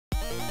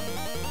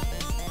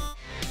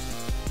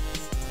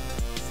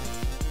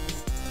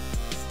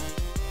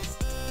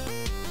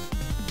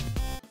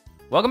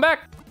Welcome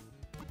back.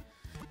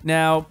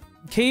 Now,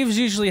 caves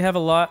usually have a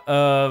lot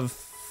of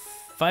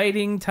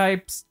fighting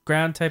types,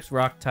 ground types,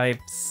 rock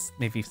types,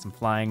 maybe some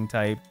flying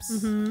types.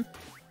 Mm-hmm.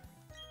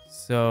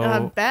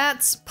 So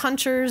bats,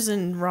 punchers,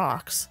 and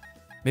rocks.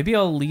 maybe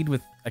I'll lead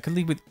with. I could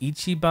lead with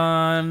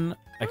Ichiban.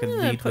 I could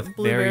lead with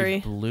Berry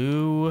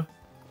Blue.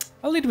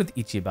 I'll lead with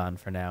Ichiban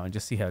for now and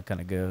just see how it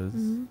kind of goes.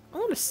 I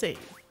want to save.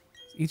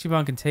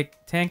 Ichiban can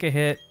tank a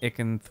hit. It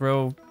can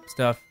throw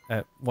stuff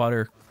at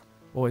water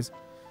boys.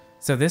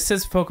 So this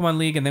says Pokemon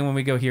League, and then when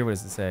we go here, what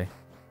does it say?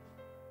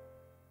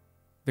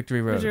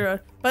 Victory Road. Victory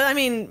Road. But I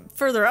mean,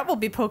 further up will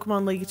be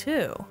Pokemon League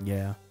too.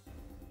 Yeah.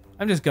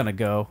 I'm just gonna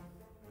go.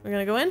 We're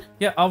gonna go in?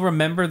 Yeah, I'll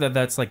remember that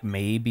that's like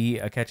maybe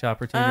a catch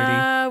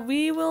opportunity.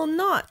 We will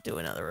not do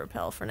another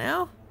repel for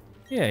now.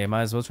 Yeah, you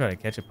might as well try to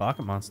catch a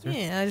pocket monster.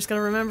 Yeah, I just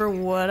gotta remember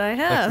what I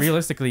have. Like,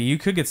 realistically, you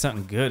could get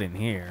something good in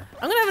here.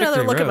 I'm gonna have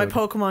another look at my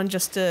Pokemon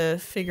just to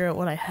figure out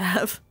what I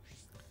have.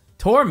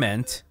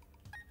 Torment?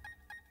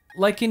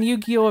 Like in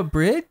Yu-Gi-Oh!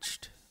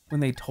 Abridged? When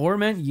they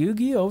torment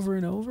Yu-Gi over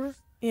and over?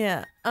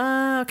 Yeah.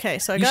 Okay,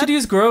 so You should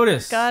use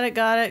Grotus. Got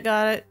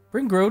it.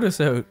 Bring Grotus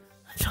out.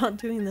 I'm not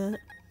doing that.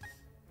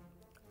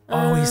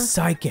 Oh, he's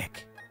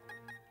psychic.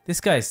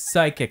 This guy's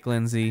psychic,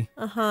 Lindsay.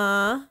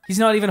 Uh-huh. He's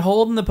not even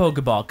holding the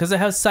Pokeball because of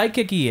how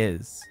psychic he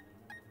is.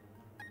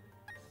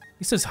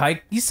 He's so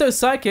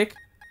psychic,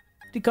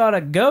 he caught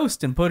a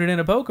ghost and put it in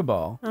a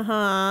Pokeball.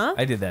 Uh-huh.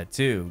 I did that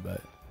too,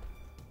 but...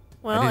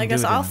 Well, I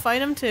guess I'll fight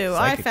him too.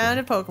 I found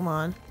a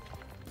Pokemon.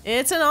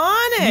 It's an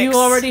Onix! You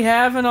already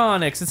have an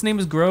Onix. Its name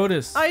is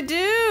Grotus. I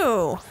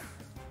do!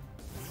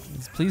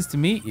 He's pleased to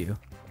meet you.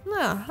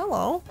 Yeah,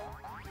 hello.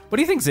 What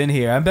do you think's in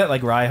here? I bet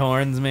like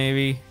Rhyhorns,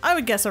 maybe. I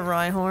would guess a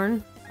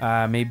Rhyhorn.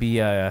 Maybe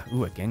a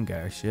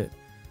Gengar. Shit.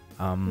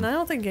 No, I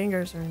don't think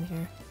Gengars are in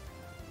here.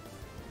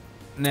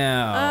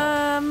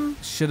 Now,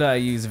 should I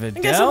use Videl?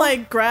 I guess some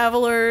like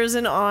Gravelers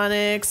and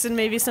Onix and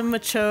maybe some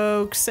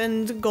Machokes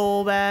and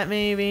Golbat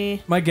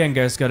maybe. My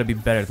Gengar's got to be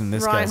better than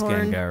this guy's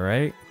Rhyhorn. Gengar,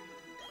 right?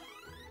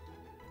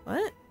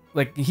 What?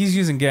 Like he's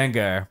using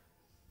Gengar.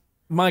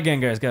 My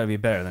Gengar's got to be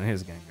better than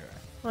his Gengar.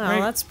 Well, right?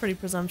 That's pretty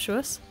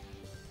presumptuous.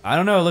 I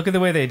don't know. Look at the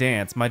way they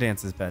dance. My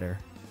dance is better.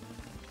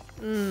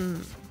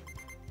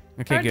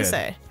 Okay, Hard good. to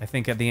say. I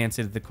think the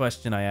answer to the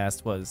question I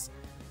asked was,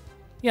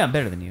 yeah, I'm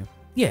better than you.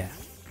 Yeah.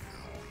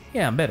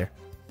 Yeah, I'm better.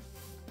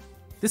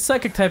 This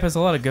psychic type has a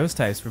lot of ghost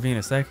types for being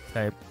a psychic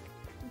type,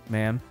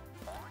 man.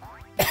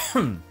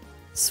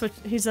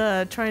 He's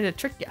trying to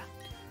trick ya.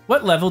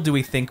 What level do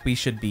we think we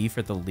should be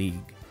for the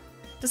league?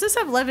 Does this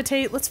have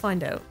Levitate? Let's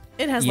find out.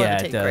 It has Yeah,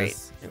 Levitate. it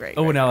does. Great.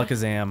 Oh, and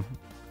Alakazam.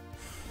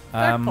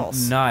 Dark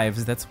Pulse.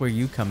 Knives, that's where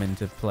you come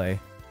into play.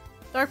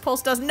 Dark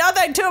Pulse does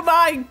nothing to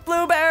my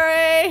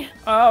Blueberry!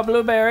 Oh,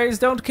 blueberries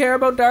don't care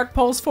about Dark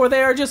Pulse, for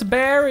they are just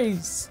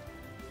berries.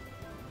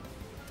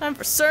 Time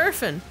for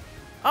surfing.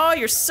 Oh,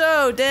 you're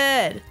so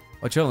dead.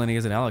 Ocholini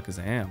is an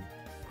Alakazam.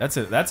 That's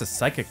a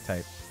psychic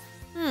type.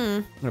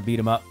 I'm gonna beat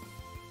him up.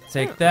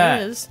 Take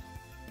that. It is.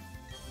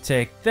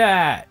 Take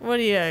that. What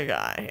do you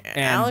got here?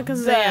 And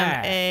Alakazam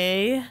that.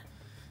 A.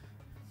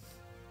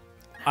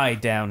 I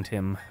downed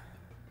him.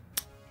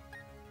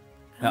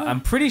 Now,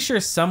 I'm pretty sure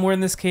somewhere in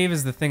this cave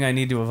is the thing I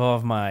need to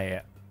evolve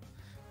my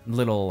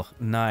little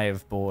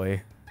knife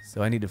boy.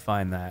 So I need to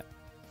find that.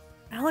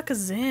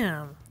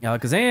 Alakazam.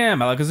 Alakazam,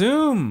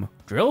 Alakazoom,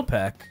 Drill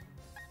Peck.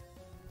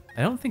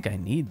 I don't think I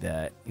need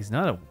that. He's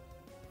not a...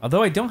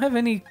 Although I don't have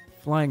any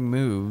flying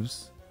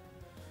moves.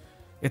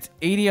 It's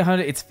 80,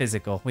 100. It's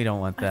physical. We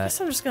don't want that. I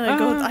guess I'm just gonna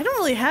go. I don't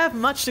really have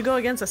much to go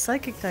against a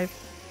psychic type.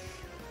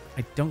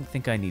 I don't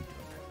think I need...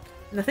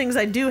 And the things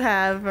I do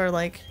have are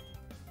like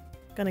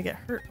gonna get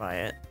hurt by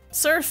it.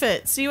 Surf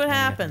it. See what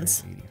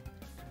happens.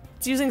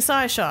 It's using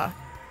Psyshock.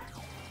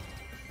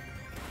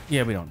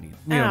 Yeah, we don't need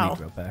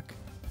Drill Peck.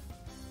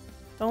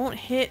 Don't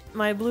hit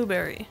my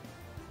Blueberry.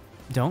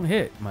 Don't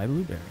hit my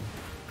Blueberry.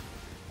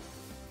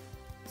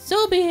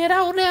 So be it.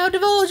 I will now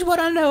divulge what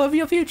I know of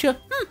your future.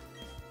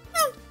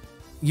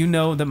 You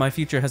know that my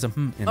future has a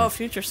in Oh, it.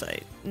 Future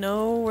Sight.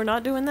 No, we're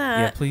not doing that.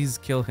 Yeah, please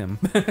kill him.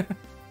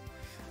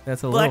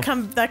 That's a Well,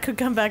 little... that could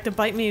come back to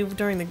bite me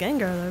during the Gengar,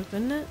 though,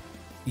 couldn't it?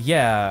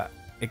 Yeah,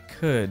 it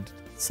could.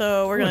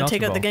 So we're Ooh, gonna an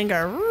take out the Ultra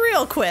Gengar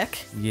real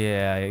quick.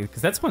 Yeah,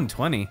 because that's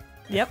 120.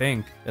 Yep. I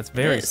think that's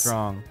very is.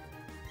 strong.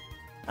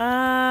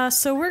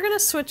 So we're gonna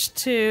switch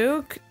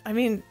to. I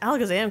mean,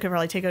 Alakazam could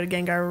probably take out a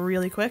Gengar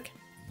really quick.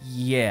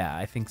 Yeah,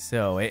 I think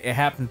so. It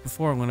happened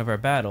before in one of our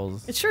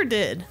battles, It sure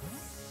did.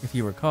 if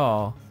you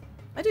recall.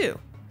 I do.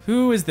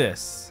 Who is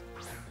this?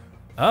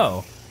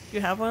 Oh.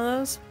 You have one of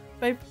those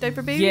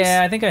diaper babies?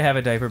 Yeah, I think I have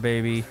a diaper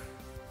baby.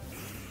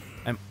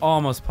 I'm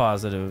almost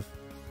positive.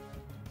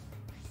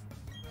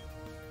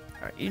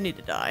 All right, you need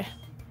to die.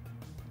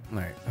 All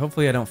right,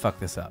 hopefully I don't fuck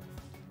this up,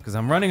 because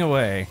I'm running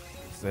away.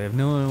 So I have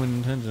no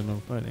intention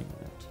of fighting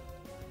it.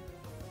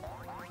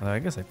 Although I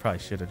guess I probably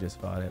should have just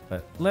fought it,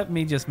 but let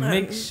me just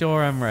make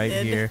sure I'm right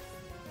here.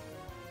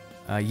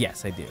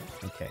 Yes, I do.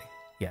 Okay.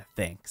 Yeah,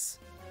 thanks.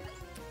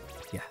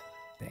 Yeah,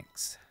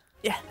 thanks.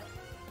 Yeah.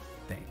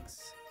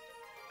 Thanks.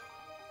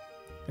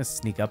 Let's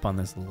sneak up on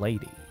this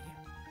lady.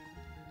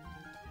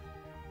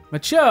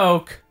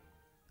 Machoke!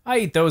 I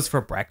eat those for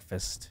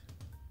breakfast.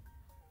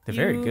 They're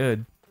very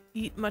good.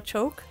 Eat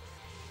Machoke?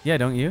 Yeah,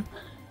 don't you?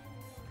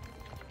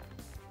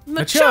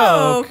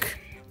 Machoke!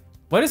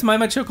 Why does my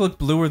Machoke look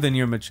bluer than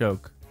your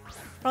Machoke?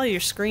 Probably your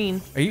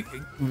screen. Are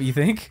you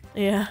think?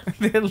 Yeah.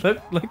 They look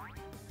like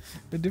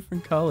a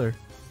different color.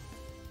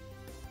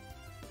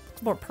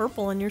 It's more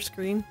purple on your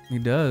screen. He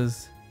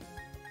does.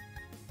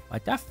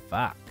 What the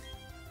fuck?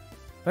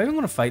 If I even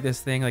want to fight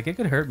this thing, like, it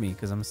could hurt me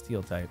because I'm a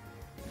steel type.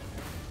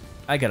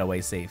 I got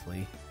away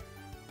safely.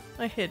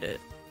 I hit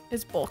it.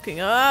 It's bulking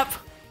up.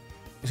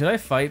 Should I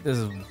fight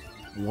this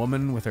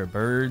woman with her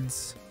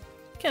birds?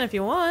 Can if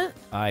you want.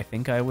 I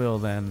think I will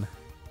then.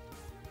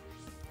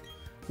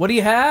 What do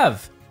you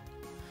have?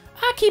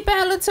 I keep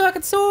battling so I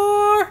can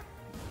soar.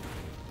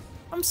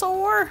 I'm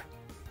sore.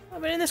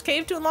 I've been in this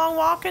cave too long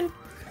walking.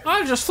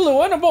 I just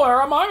flew in a boy.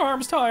 My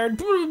arm's tired.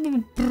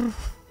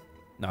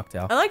 Knocked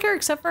out. I like her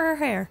except for her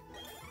hair.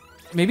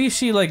 Maybe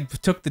she like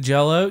took the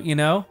gel out, you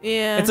know?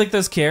 Yeah. It's like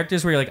those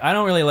characters where you're like, I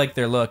don't really like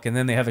their look, and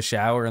then they have a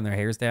shower and their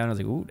hair's down. I was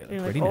like, ooh, they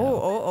look pretty now.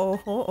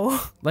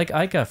 Oh. Like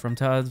Ica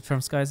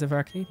from Skies of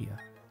Arcadia.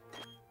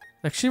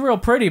 Like, she's real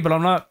pretty, but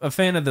I'm not a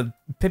fan of the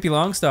Pippi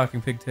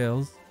Longstocking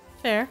pigtails.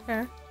 Fair.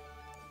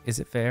 Is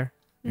it fair?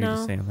 Or you're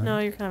just saying that? No,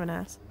 you're kind of an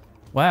ass.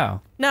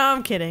 Wow. No,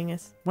 I'm kidding.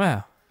 It's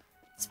Wow.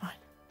 fine.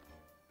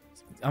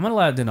 I'm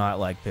allowed to not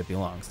like Pippi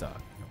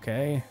Longstocking,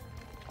 okay?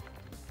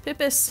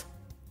 Pippus.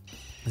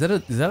 Is that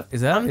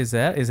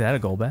a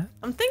Golbat?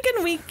 I'm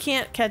thinking we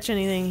can't catch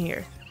anything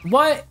here.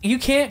 What? You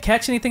can't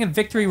catch anything in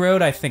Victory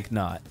Road? I think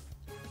not.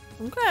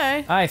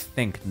 Okay. I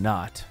think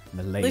not,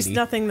 milady. At least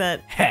nothing that.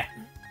 Heh.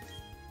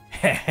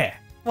 Heh.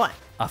 What?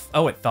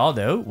 Oh, it thawed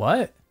out?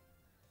 What?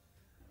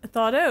 I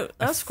thawed out.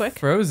 That was quick.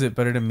 Froze it,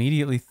 but it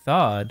immediately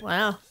thawed.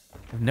 Wow.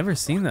 I've never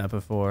seen that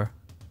before.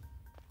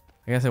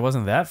 I guess it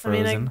wasn't that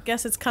frozen. I mean, I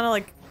guess it's kind of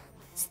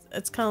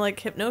like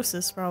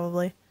hypnosis,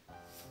 probably.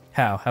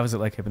 How? How is it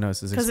like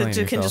hypnosis? Because Explain it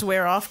can yourself. just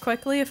wear off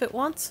quickly if it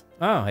wants.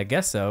 Oh, I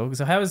guess so.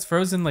 So how is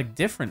frozen like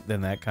different than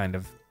that kind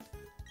of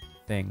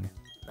thing?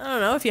 I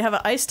don't know. If you have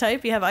an ice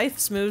type, you have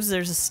ice moves.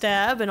 There's a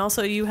stab, and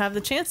also you have the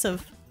chance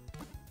of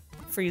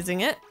freezing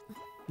it.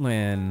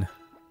 Lynn.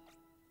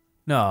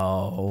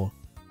 No.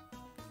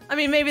 I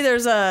mean, maybe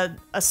there's a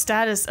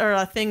status or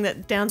a thing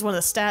that downs one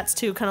of the stats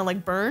too, kind of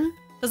like burn.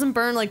 Doesn't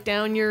burn like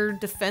down your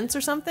defense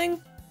or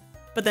something?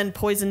 But then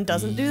poison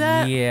doesn't do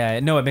that? Yeah,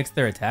 no, it makes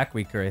their attack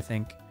weaker, I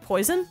think.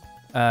 Poison?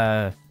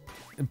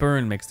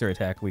 Burn makes their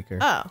attack weaker.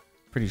 Oh.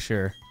 Pretty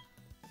sure.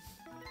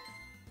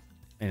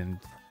 And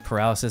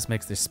paralysis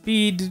makes their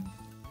speed,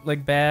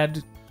 like,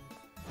 bad.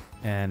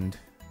 And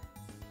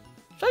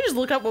Should I just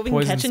look up what we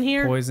can catch in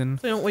here? Poison.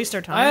 So we don't waste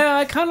our time.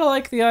 I kind of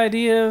like the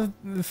idea of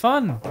the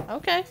fun.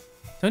 Okay.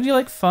 Don't you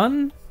like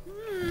fun?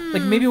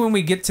 Like, maybe when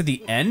we get to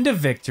the end of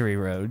Victory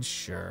Road,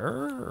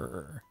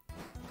 sure.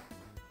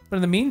 But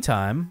in the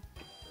meantime,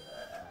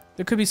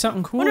 there could be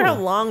something cool. I wonder how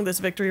long this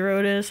Victory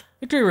Road is.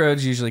 Victory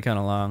Road's usually kind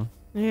of long.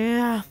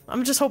 Yeah.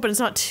 I'm just hoping it's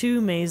not too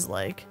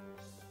maze-like.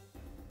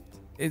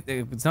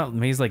 It's not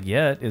maze-like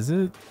yet, is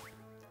it?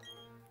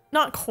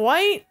 Not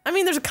quite. I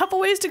mean, there's a couple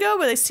ways to go,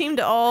 but they seem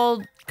to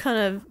all kind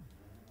of...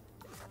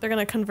 They're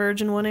gonna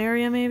converge in one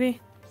area, maybe?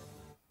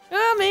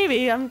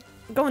 Maybe. I'm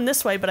going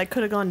this way, but I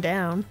could have gone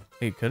down.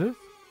 Hey, could have?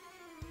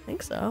 I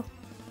think so.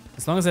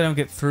 As long as I don't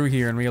get through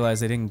here and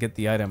realize I didn't get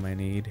the item I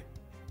need.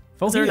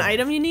 Is there an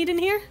item you need in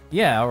here?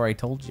 Yeah, I already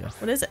told you.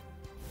 What is it?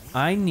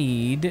 I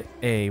need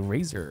a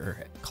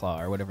razor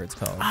claw or whatever it's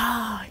called.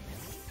 Ah.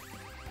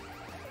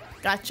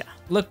 Gotcha.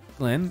 Look,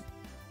 Lynn,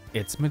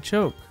 it's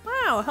Machoke.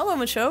 Wow, hello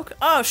Machoke.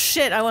 Oh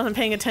shit, I wasn't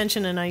paying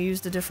attention and I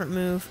used a different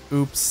move.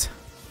 Oops.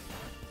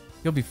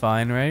 You'll be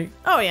fine, right?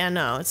 Oh yeah,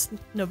 no, it's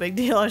no big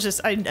deal. I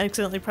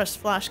accidentally pressed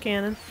flash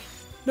cannon.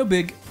 No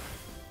big.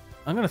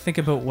 I'm gonna think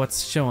about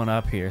what's showing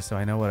up here so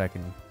I know what I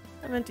can...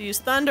 I meant to use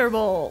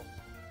Thunderbolt.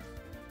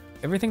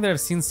 Everything that I've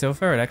seen so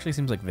far, it actually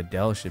seems like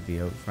Videl should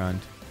be out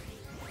front.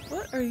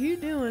 What are you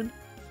doing?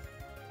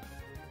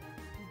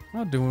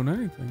 Not doing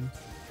anything.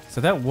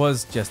 So that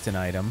was just an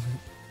item.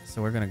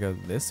 So we're gonna go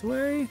this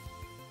way?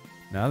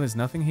 No, there's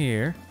nothing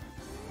here.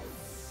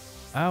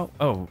 Oh,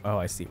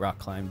 I see. Rock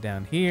climb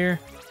down here.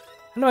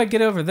 How do I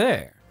get over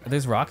there? Are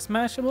those rocks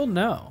smashable?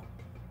 No.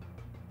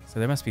 So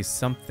there must be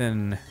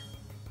something...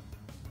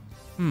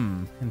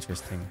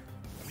 interesting.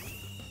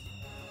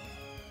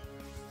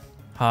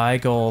 Hi,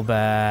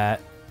 Golbat.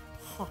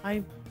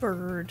 Hi,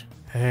 bird.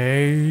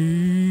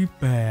 Hey,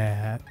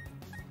 Bat.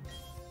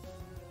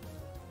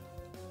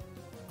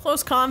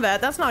 Close combat.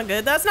 That's not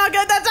good. That's not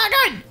good. That's not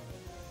good!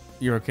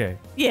 You're okay.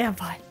 Yeah, I'm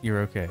fine. You're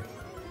okay.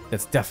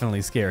 That's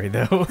definitely scary,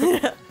 though.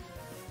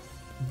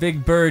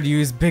 Big bird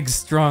used big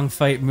strong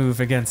fight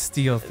move against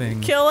steel thing.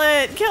 Kill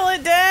it. Kill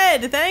it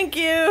dead. Thank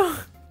you.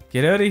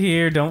 Get out of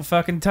here. Don't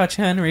fucking touch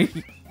Henry.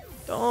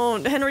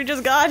 Don't. Henry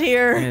just got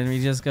here. Henry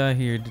just got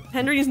here.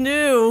 Henry's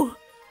new.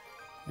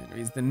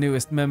 Henry's the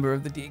newest member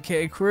of the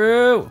DK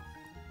crew.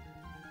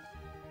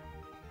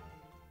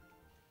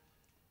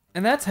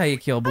 And that's how you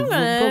kill I'm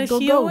gonna heal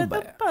Go with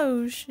a Bat.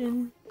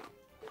 potion.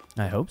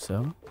 I hope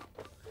so.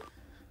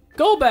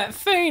 Golbat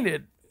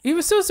fainted. He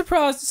was so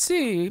surprised to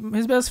see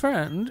his best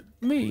friend,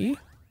 me,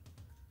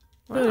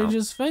 that Wow. he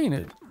just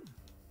fainted.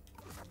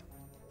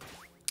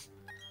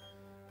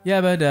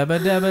 Yabba dabba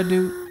dabba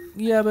doo.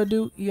 Yabba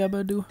doo,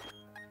 yabba doo.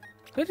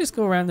 Did I just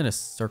go around in a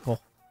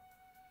circle?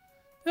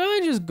 Did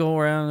I just go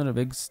around in a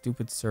big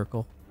stupid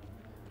circle?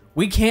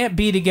 We can't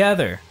be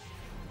together.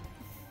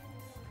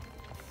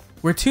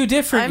 We're too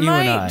different, you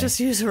and I. might just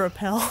use a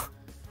repel.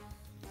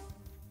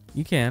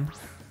 You can.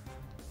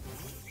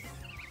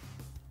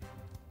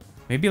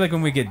 Maybe like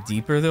when we get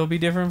deeper, there'll be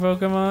different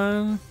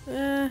Pokemon.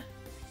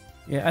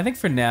 Yeah, I think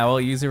for now I'll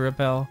use a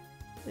repel.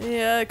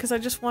 Yeah, because I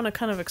just want to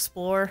kind of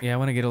explore. Yeah, I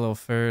want to get a little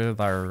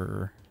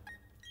further.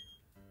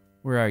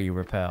 Where are you,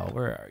 repel?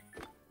 Where are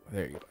you?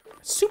 There you are.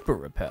 Super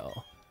repel.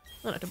 I'm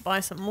gonna have to buy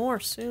some more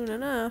soon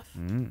enough.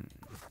 Mm.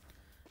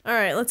 All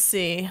right, let's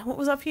see. What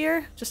was up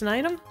here? Just an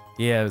item?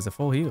 Yeah, it was a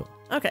full heal.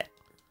 Okay.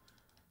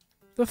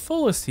 The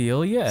fullest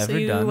heal, yeah, So ever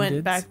you done. went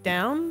Dids. back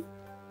down?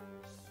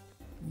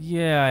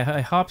 Yeah,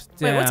 I hopped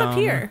down. Wait, what's up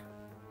here?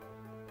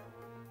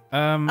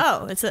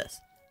 Oh, it's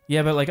this.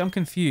 yeah, but like I'm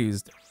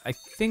confused. I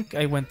think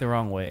I went the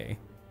wrong way.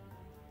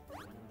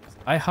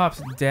 I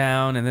hopped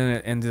down and then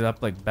it ended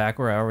up like back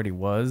where I already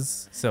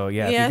was. So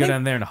yeah, if Yeah, you I go think-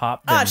 down there and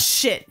hop, Ah, then,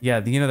 shit.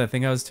 yeah, you know that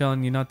thing I was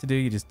telling you not to do?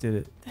 You just did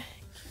it.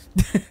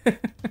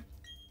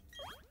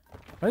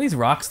 Why do these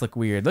rocks look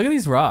weird? Look at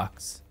these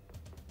rocks.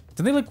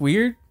 Do they look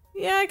weird?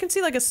 Yeah, I can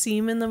see like a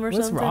seam in them or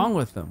What's something. wrong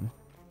with them?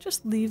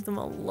 Just leave them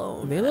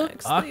alone. They look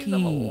Max. Leave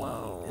them ucky.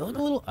 alone. They look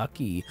a little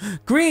ucky.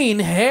 Green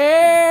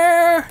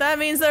hair! That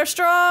means they're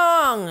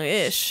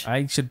strong-ish.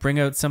 I should bring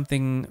out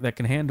something that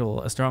can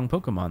handle a strong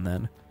Pokemon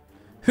then.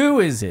 Who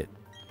is it?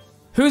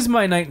 Who's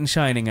my knight in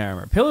shining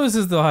armor? Pillows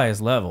is the highest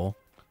level.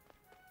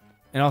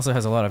 And also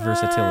has a lot of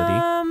versatility.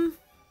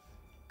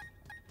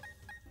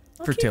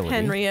 I'll Fertility. keep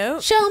Henry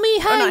out. Show me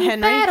how not you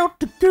Henry. battle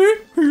to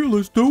get here.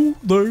 Let's do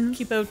this.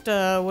 Keep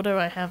out, what do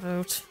I have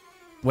out?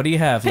 What do you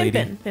have, lady?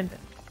 Pimpin.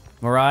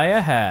 Mariah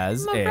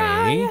has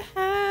Mariah a...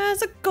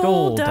 has a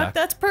gold duck. duck.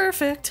 That's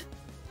perfect.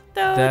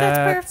 No, that's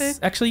perfect.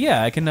 Actually,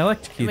 yeah, I can I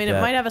electrocute mean, that.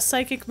 it might have a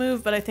psychic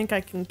move, but I think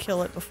I can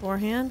kill it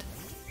beforehand.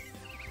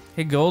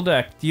 Hey,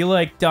 Golduck, do you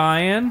like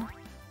dying?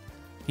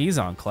 He's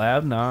on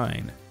cloud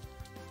 9.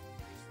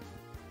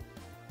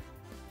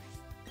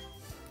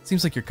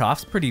 Seems like your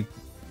cough's pretty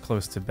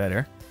close to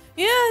better.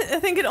 Yeah, I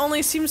think it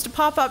only seems to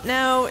pop up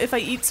now if I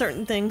eat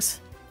certain things.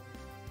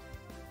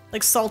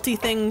 Like salty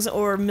things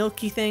or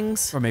milky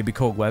things. Or maybe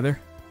cold weather.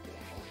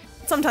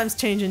 Sometimes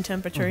change in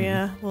temperature,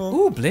 yeah. Well,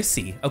 Ooh,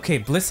 Blissey. Okay,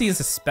 Blissey is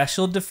a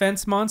special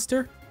defense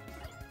monster.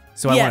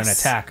 So I want an Yes.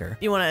 attacker.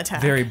 you want to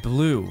attack. Very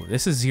blue.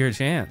 This is your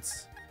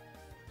chance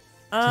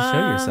to show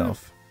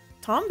yourself.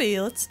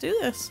 Tombi, let's do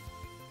this.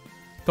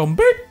 Tom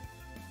beep.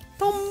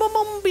 Bum, bum,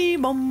 bum, bee,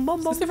 bum, bum,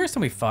 Is bum. this the first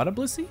time we fought a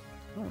Blissey?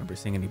 I don't remember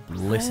seeing any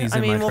Blissies I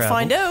in mean, my we'll travels.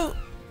 find out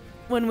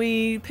when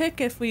we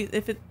pick if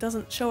it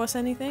doesn't show us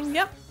anything.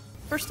 Yep,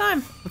 first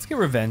time. Let's get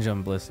revenge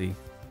on Blissey.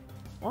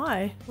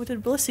 Why? What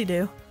did Blissey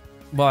do?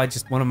 Well,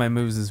 one of my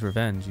moves is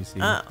revenge, you see.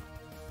 Oh.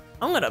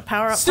 I'm gonna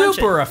power up punch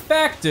Super it.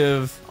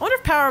 effective. I wonder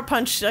if power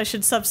punch I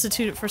should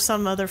substitute it for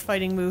some other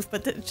fighting move,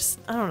 but just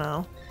I don't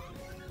know.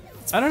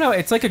 I don't know.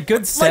 It's like a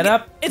good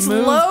setup. Like, it's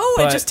move, low. It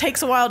but- just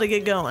takes a while to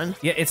get going.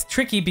 Yeah, it's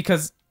tricky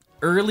because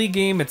early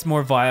game it's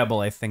more viable,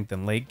 I think,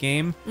 than late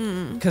game.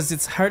 Because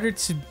it's harder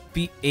to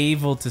be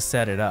able to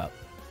set it up.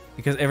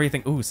 Because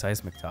everything. Ooh,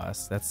 seismic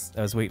toss.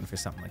 I was waiting for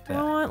something like I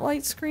that. want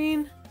light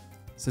screen.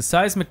 So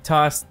seismic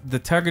toss. The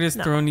target is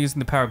No. thrown using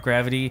the power of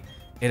gravity.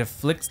 It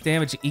afflicts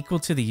damage equal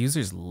to the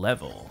user's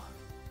level.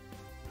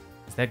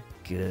 Is that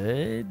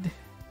good?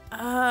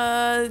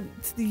 The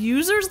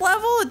user's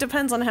level. It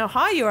depends on how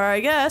high you are, I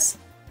guess.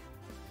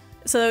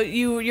 So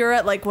you're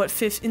at like what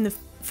in the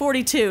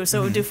 42,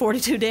 so it would do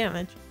 42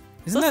 damage.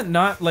 Isn't that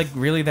not like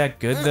really that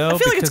good though? I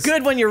feel like it's Because-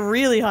 good when you're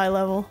really high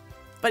level,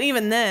 but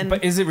even then,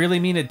 But does it really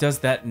mean it does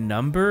that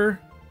number?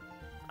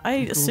 I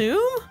assume.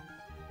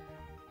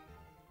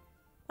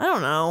 I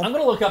don't know. I'm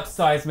gonna look up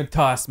seismic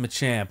toss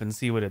Machamp and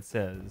see what it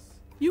says.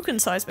 You can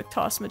seismic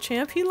toss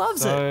Machamp. He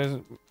loves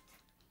it.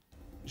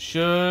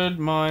 Should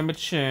my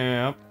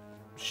Machamp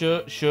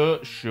should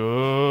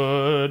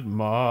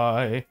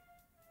my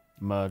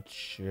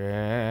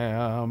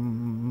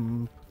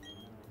Machamp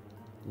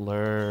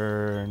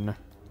learn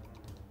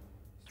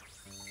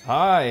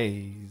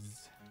seismic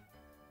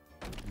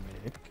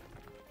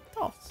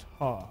toss?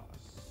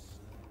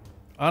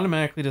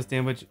 Automatically does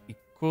damage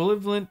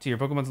equivalent to your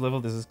Pokemon's level.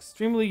 This is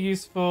extremely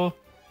useful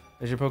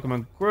as your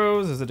Pokemon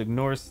grows, as it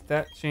ignores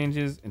stat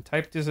changes and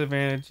type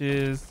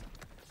disadvantages.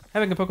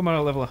 Having a Pokemon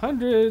at level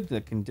 100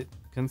 that can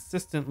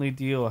consistently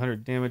deal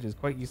 100 damage is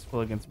quite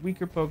useful against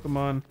weaker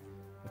Pokemon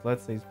with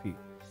Let's Say Speed.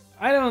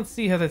 I don't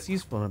see how that's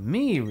useful to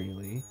me,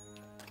 really.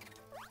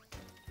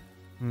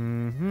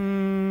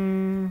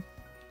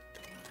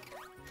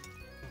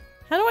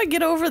 How do I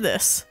get over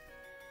this?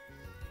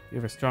 You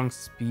have a strong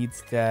speed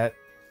stat.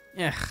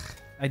 Yeah,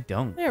 I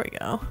don't. There we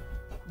go.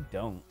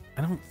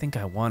 I don't think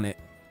I want it.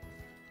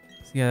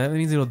 Yeah, that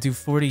means it'll do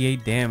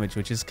 48 damage,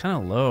 which is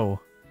kind of low.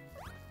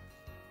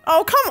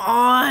 Oh, come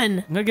on!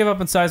 I'm gonna give up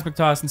on seismic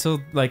toss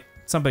until like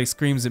somebody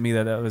screams at me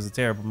that that was a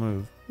terrible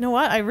move. You know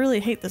what? I really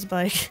hate this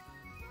bike.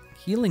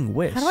 Healing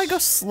Wish. How do I go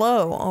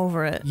slow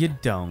over it? You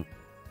don't.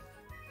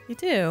 You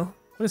do.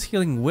 What does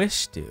Healing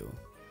Wish do?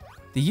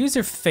 The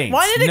user faints.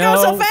 Why did it go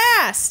so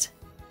fast?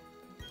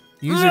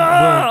 The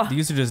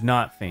user does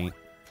not faint.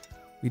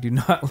 We do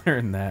not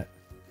learn that.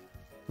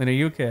 Lynn, are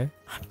you okay?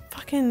 I'm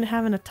fucking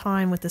having a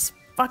time with this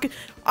fucking...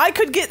 I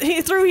could get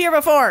through here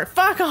before.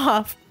 Fuck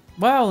off.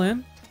 Wow,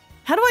 Lynn.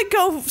 How do I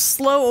go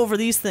slow over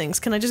these things?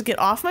 Can I just get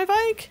off my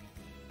bike?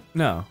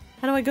 No.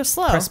 How do I go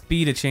slow? Press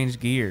B to change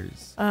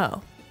gears.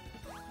 Oh.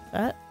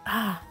 That?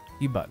 Ah.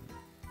 E button.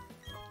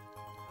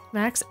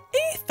 Max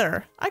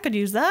Ether. I could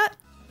use that.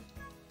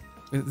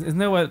 Isn't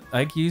that what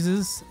Ike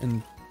uses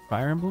in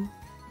Fire Emblem?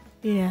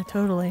 Yeah,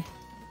 totally.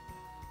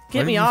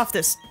 Get me off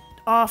this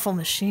awful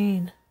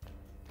machine.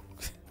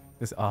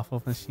 This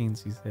awful machine,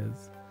 she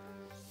says.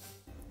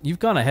 You've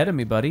gone ahead of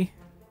me, buddy.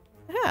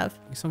 I have.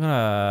 You some kind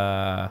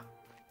of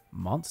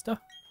monster?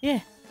 Yeah.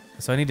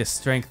 So I need to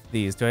strength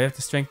these. Do I have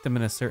to strength them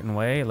in a certain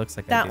way? It looks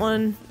like that I do.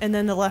 one, and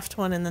then the left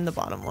one, and then the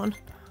bottom one.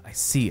 I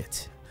see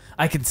it.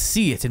 I can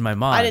see it in my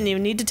mind. I didn't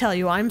even need to tell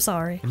you. I'm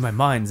sorry. In my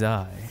mind's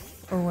eye.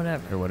 Or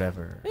whatever. Or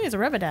whatever. I think it's a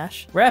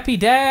Rapidash. Rappy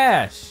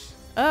Dash!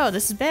 Oh,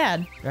 this is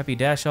bad. Rappy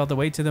Dash all the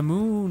way to the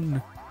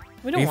moon.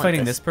 We don't Are you want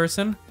fighting this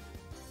person?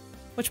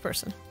 Which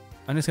person?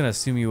 I'm just gonna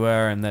assume you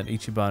are and that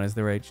Ichiban is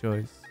the right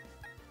choice.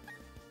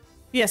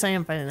 Yes, I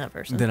am fighting that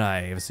person. Then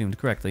I have assumed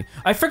correctly.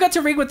 I forgot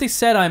to read what they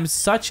said. I'm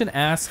such an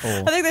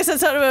asshole. I think they said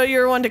something about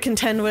you're one to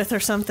contend with or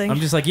something. I'm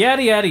just like,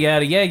 yada, yada,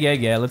 yada,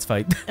 yeah, let's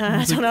fight.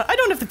 I don't know. I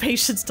don't have the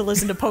patience to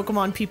listen to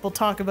Pokemon people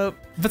talk about.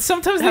 But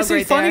sometimes how they say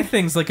great funny they are.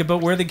 things, like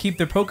about where they keep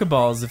their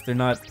Pokeballs if they're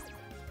not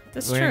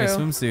That's wearing true. a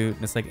swimsuit.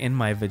 And it's like, in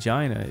my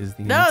vagina is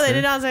the No, answer. they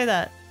did not say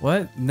that.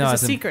 What? No,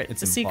 It's a secret.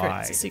 It's It's a secret. implied.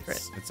 It's a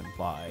secret. It's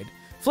implied.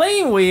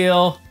 Flame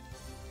Wheel!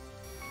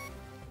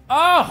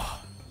 Oh!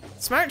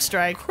 Smart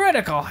Strike.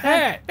 Critical hit!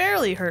 That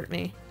barely hurt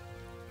me.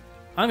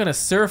 I'm gonna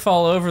surf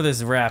all over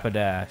this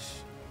Rapidash.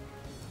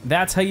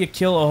 That's how you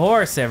kill a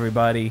horse,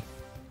 everybody.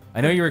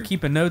 I know you were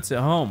keeping notes at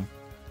home.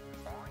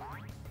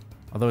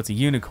 Although it's a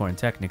unicorn,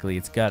 technically,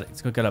 it's got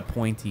a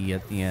pointy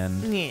at the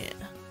end. Yeah.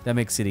 That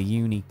makes it a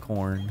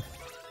unicorn.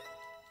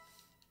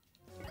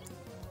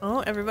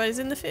 Oh, everybody's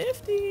in the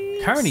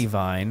 50s.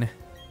 Carnivine.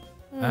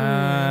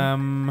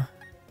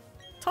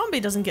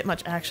 Tombi doesn't get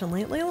much action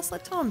lately. Let's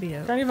let Tombi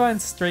out.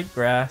 Carnivine's straight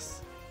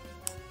grass.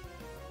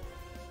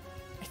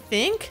 I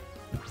think?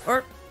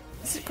 Or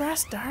is it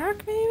grass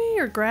dark maybe?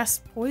 Or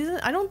grass poison?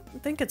 I don't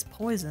think it's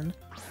poison.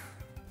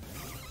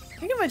 I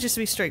think it might just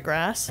be straight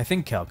grass. I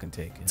think Cal can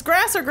take It's it.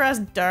 grass or grass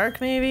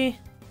dark maybe?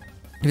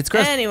 If it's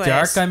grass Anyways.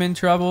 dark, I'm in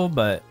trouble,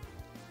 but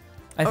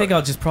I think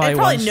I'll just probably It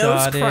probably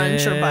one-shot nose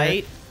crunch or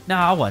bite.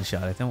 Nah, I'll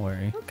one-shot it, don't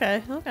worry.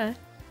 Okay, okay.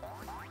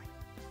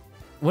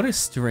 What a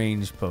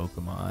strange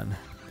Pokemon.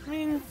 I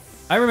mean,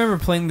 I remember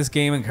playing this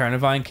game and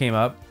Carnivine came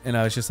up, and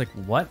I was just like,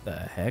 what the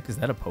heck? Is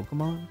that a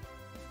Pokemon?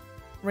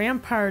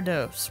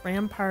 Rampardos.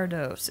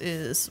 Rampardos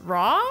is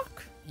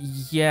rock?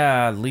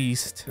 Yeah, at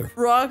least.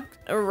 Rock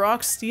or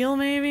rock steel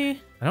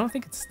maybe? I don't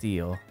think it's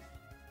Steel.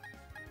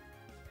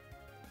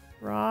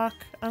 Rock.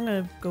 I'm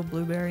gonna go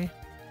blueberry.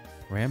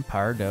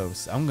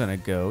 Rampardos. I'm gonna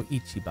go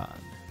Ichiban.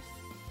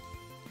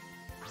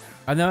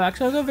 No,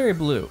 actually, I'll go Very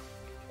Blue.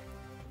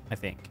 I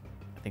think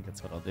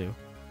that's what I'll do.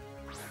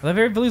 Well,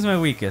 Very Blue's my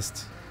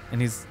weakest,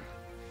 and he's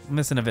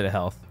missing a bit of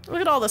health.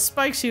 Look at all the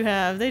spikes you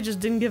have. They just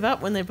didn't give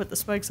up when they put the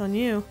spikes on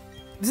you.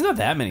 There's not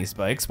that many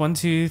spikes. 1,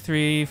 2,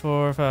 3,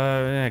 4,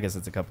 5. I guess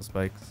it's a couple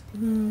spikes.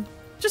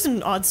 Just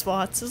in odd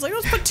spots. It's like,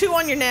 let's put 2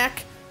 on your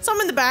neck, some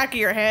in the back of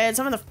your head,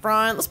 some in the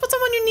front. Let's put some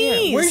on your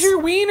knees. Yeah, where's your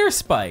wiener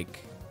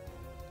spike?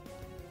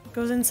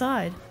 Goes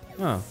inside.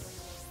 Oh.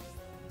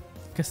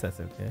 Guess that's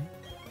okay.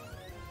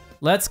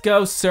 Let's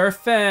go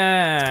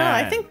surfing!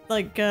 I think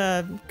like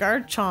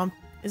Garchomp,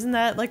 isn't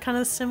that like kind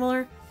of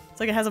similar? It's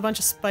like it has a bunch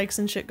of spikes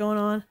and shit going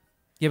on.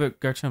 Yeah, but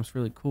Garchomp's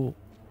really cool.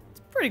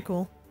 It's pretty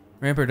cool.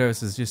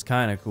 Rampardos is just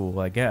kind of cool,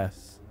 I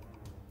guess.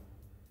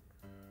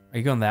 Are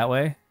you going that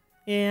way?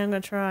 Yeah, I'm gonna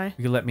try.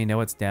 You can let me know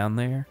what's down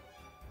there.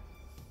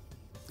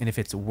 And if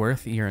it's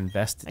worth your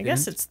investment. I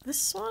guess it's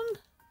this one?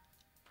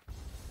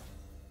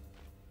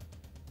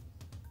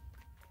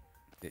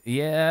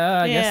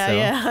 Yeah, I guess so.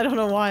 Yeah, I don't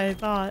know why I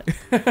thought.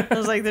 I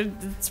was like,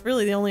 it's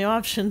really the only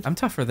option. I'm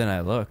tougher than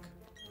I look.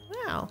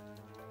 Wow.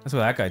 That's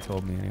what that guy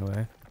told me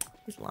anyway.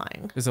 He's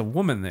lying. There's a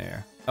woman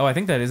there. Oh, I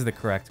think that is the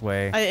correct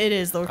way. It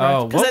is the correct.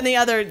 Oh, Because whoop.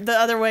 then the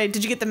other way,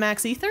 did you get the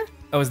max ether?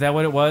 Oh, is that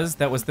what it was?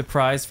 That was the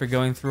prize for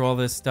going through all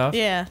this stuff?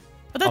 Yeah.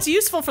 But that's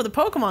useful for the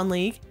Pokemon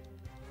League.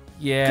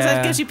 Yeah. Because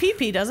that gives you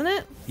PP, doesn't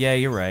it? Yeah,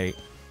 you're right.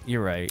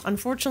 You're right.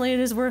 Unfortunately, it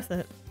is worth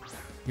it.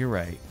 You're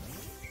right.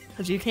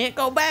 Because you can't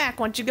go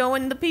back once you go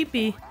into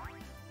PP.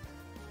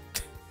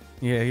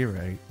 Yeah, you're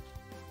right.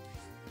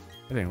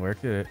 It didn't work,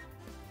 did it?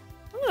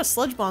 I'm gonna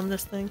sludge bomb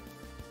this thing.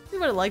 See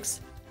what it likes.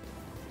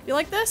 You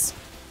like this?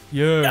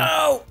 Yeah.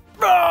 No!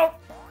 No!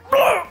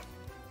 No!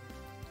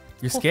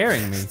 You're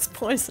scaring me. It's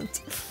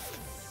poisoned.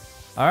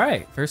 All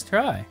right, first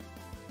try.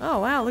 Oh,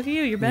 wow, look at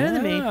you. You're better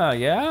than me.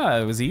 Yeah,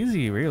 it was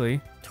easy,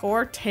 really.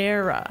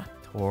 Torterra.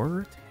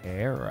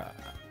 Torterra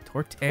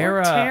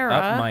Torterra.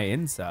 up my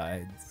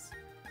insides.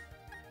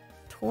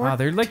 Wow,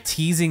 they're like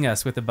teasing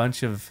us with a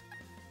bunch of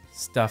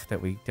stuff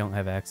that we don't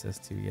have access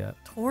to yet.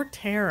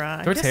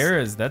 Torterra.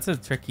 That's a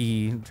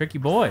tricky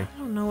boy. I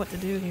don't know what to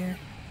do here.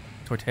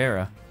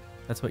 Torterra.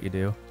 That's what you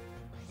do.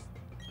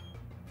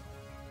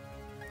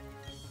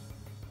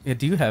 Yeah,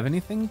 do you have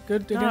anything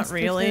good against Not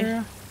really.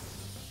 Torterra?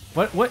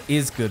 What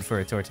is good for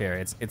a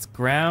Torterra? It's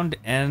ground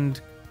and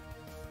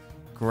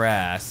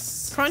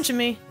grass. Crunching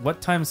me.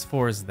 What times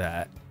 4 is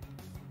that?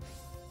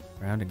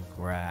 Ground and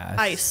grass.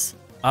 Ice.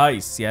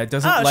 Ice, yeah, it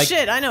doesn't Oh, like...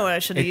 shit, I know what I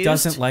should have used. It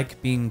doesn't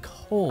like being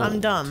cold. I'm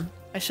dumb.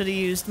 I should have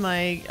used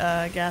my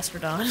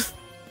Gastrodon.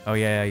 Oh,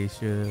 yeah, you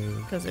should.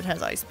 Because it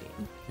has Ice Beam.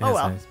 It Oh, has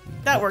well. Ice Beam.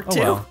 That worked, Oh,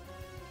 too. well.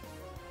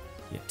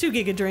 2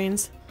 Giga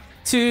Drains.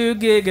 2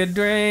 Giga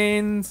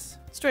Drains.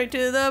 Straight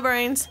to the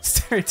brains.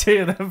 Straight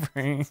to the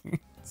brains.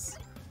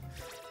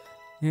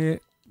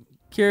 It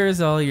cures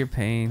all your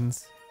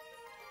pains.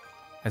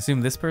 I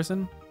assume this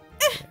person?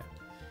 Yeah.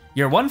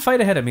 You're 1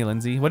 fight ahead of me,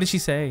 Lindsay. What did she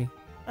say?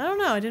 I don't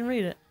know. I didn't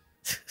read it.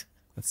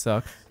 That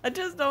sucks. I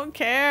just don't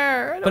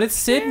care. But it's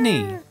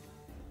Sydney.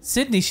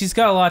 Sydney, she's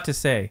got a lot to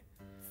say.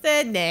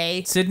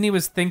 Sydney. Sydney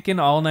was thinking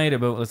all night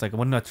about, it's like,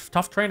 when a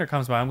tough trainer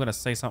comes by, I'm going to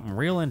say something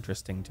real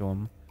interesting to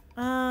him.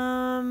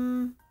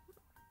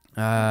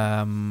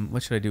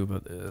 What should I do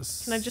about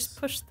this? Can I just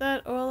push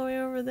that all the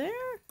way over there?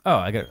 Oh,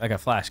 I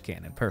got flash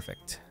cannon.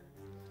 Perfect.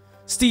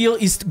 Steel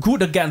is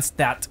good against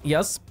that.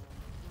 Yes.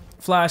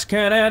 Flash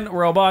cannon,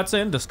 robots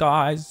in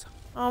disguise.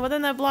 Oh, but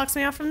then that blocks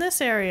me off from this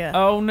area.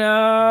 Oh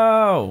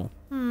no.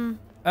 Hmm.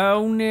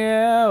 Oh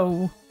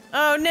no.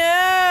 Oh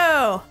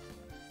no!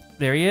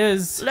 There he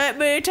is. Let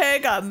me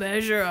take a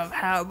measure of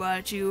how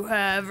much you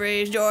have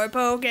raised your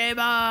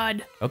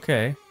Pokemon.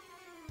 Okay.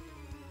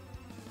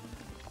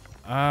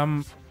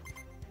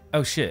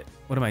 Oh shit.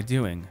 What am I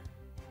doing?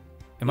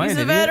 Am I an He's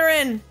a idiot?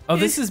 veteran. Oh,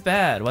 this is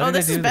bad. Why Oh, did I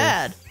this do is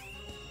bad.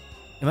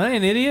 Am I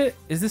an idiot?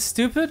 Is this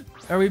stupid?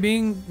 Are we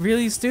being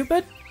really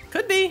stupid?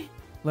 Could be.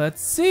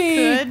 Let's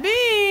see. Could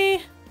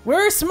be.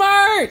 We're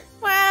smart.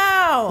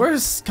 Wow. We're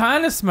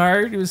kind of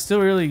smart. It was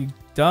still really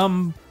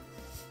dumb,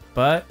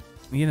 but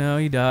you know,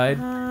 he died.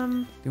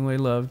 Doing what he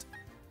loved.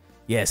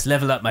 Yes,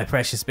 level up, my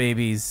precious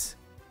babies.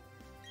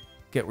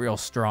 Get real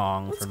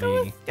strong Let's for go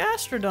me. with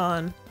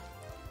Gastrodon.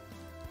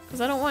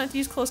 Because I don't want it to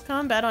use close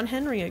combat on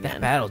Henry again.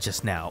 That battle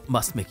just now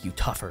must make you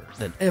tougher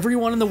than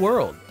everyone in the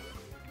world.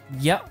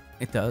 Yep,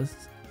 it does.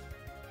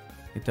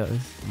 It does.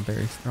 I'm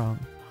very strong.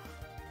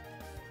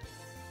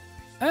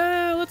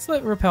 Let's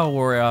let Repel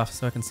Warrior off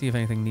so I can see if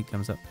anything neat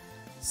comes up.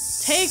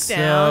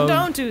 Takedown,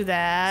 don't do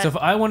that. So if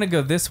I want to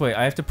go this way,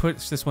 I have to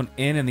push this one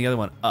in and the other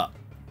one up.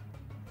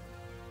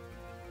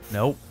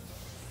 Nope.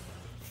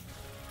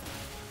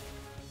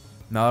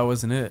 No, that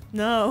wasn't it.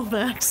 No,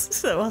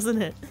 Max, that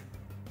wasn't it.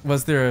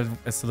 Was there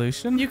a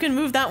solution? You can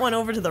move that one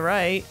over to the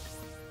right.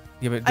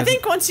 Yeah, but I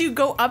think once you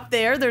go up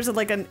there, there's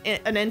like an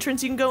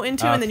entrance you can go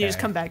into, and then you just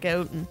Okay. come back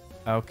out, and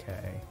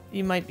okay.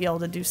 you might be able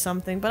to do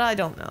something, but I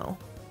don't know.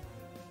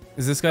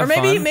 Is this guy Or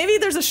maybe fun? maybe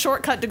there's a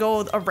shortcut to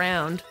go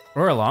around,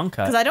 Or a long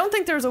cut? because I don't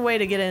think there's a way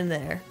to get in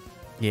there,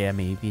 Yeah,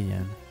 maybe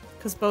then.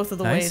 because both of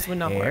the Nice ways would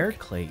not hair, work.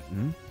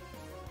 Clayton.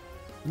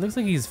 It looks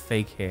like he's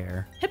fake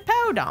hair.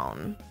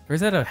 Hippowdon. Or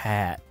is that a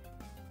hat?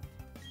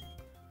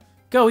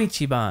 Go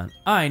Ichiban.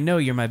 I know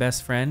you're my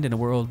best friend in a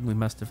world we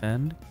must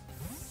defend.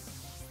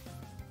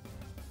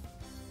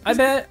 I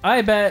bet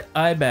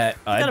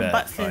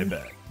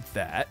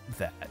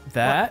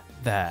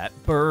that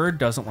bird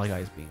doesn't like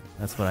Ice Beam.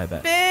 That's what I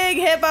bet. Big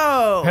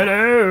hippo.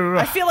 Hello.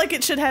 I feel like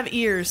it should have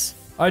ears.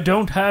 I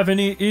don't have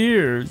any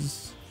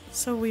ears.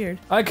 So weird.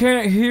 I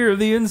can't hear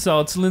the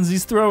insults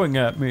Lindsay's throwing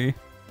at me.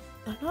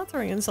 I'm not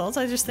throwing insults.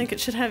 I just think it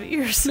should have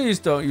ears. Please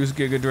don't use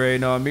Giga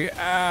Drain on me.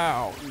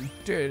 Ow, you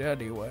did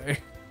anyway.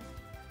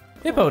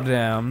 Hippo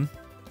down.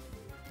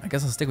 I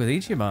guess I'll stick with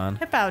Ichiban.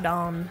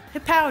 Hippowdon.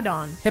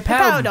 Hippowdon.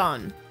 Hippowdon.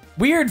 Hippowdon.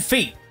 Weird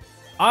feet.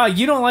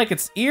 You don't like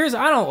its ears?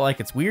 I don't like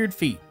its weird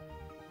feet.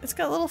 It's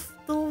got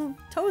little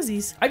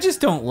toesies. I just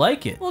don't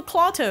like it. Little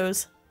claw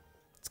toes.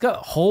 It's got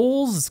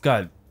holes. It's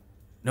got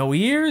no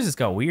ears. It's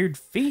got weird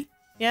feet.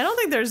 Yeah, I don't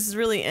think there's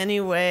really any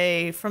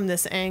way from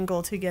this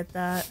angle to get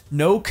that.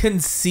 No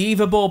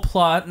conceivable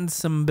plot and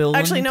some building.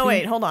 Actually, no,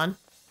 wait, hold on.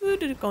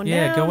 Going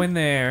Yeah, down. go in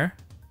there.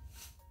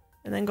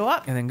 And then go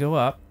up. And then go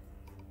up.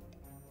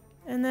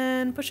 And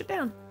then push it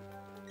down.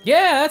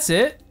 Yeah, that's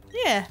it.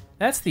 Yeah.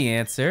 That's the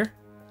answer.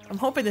 I'm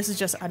hoping this is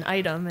just an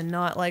item and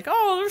not like,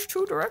 oh, there's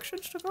 2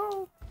 directions to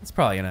go. It's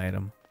probably an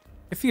item.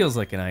 It feels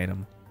like an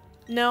item.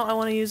 No, I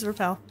want to use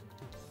Repel.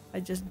 I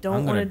just don't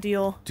I'm want to gonna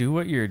deal. Do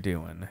what you're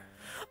doing.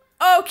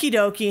 Okie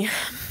dokie.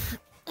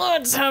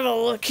 Let's have a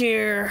look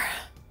here.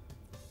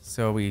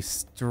 So we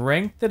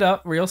strength it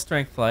up, real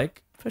strength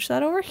like. Push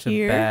that over To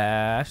here.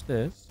 bash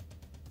this.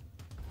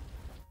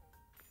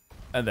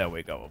 And then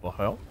we go over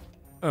here.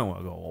 And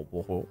we go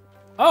over here.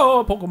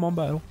 Oh, Pokemon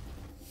battle.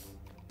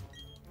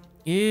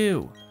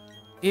 Ew.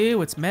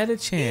 Ew, it's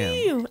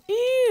Metacham. Ew,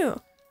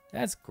 ew.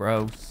 That's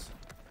gross.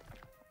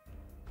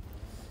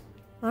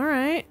 All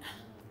right.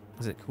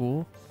 Is it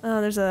cool?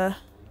 Oh, there's a...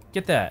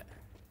 Get that.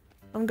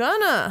 I'm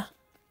gonna.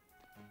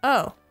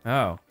 Oh.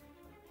 Oh.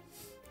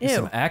 There's Ew.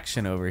 some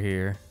action over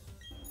here.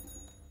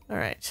 All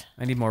right.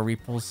 I need more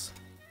repels.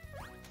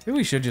 Maybe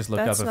we should just look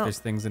That's up if not- there's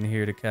things in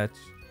here to catch.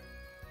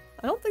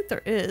 I don't think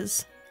there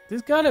is.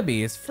 There's gotta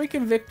be. It's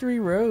freaking Victory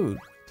Road.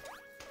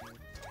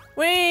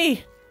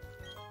 Wait.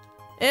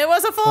 It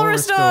was a full Full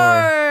restore.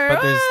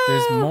 But there's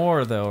Ah!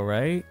 more though,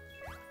 right?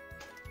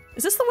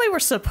 Is this the way we're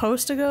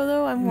supposed to go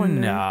though? I'm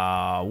wondering.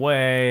 Nah,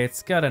 way.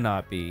 It's gotta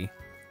not be.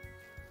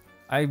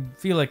 I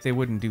feel like they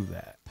wouldn't do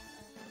that.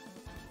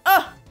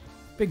 Ah!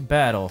 Big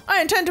battle.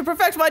 I intend to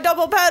perfect my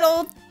double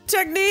paddle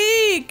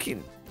technique.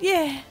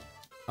 Yeah.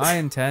 I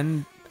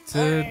intend to.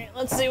 Alright,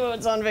 let's see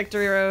what's on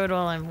Victory Road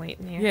while I'm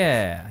waiting here.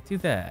 Yeah, do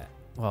that.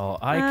 Well,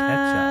 I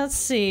catch up. Let's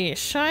see.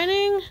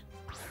 Shining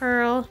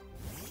Pearl,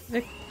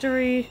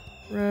 Victory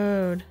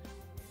Road.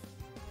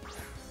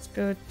 Let's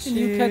go to Can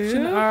you catch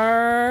an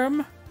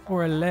arm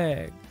or a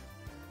leg?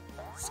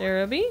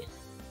 Cerebi.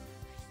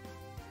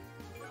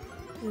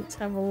 Let's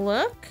have a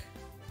look.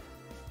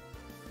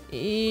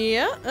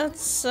 Yeah,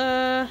 that's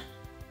a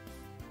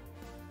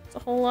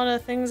whole lot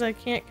of things I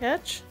can't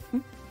catch.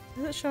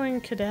 Is it showing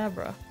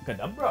Kadabra?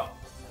 Kadabra.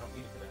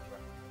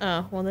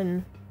 Oh, well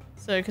then,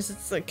 so because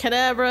it's like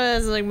Kadabra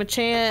is like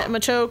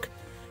Machoke,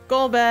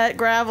 Golbat,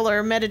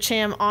 Graveler,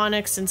 Metacham,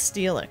 Onyx, and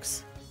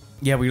Steelix.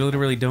 Yeah, we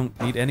literally don't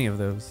need any of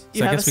those.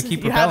 So I guess we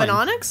keep You have repelling.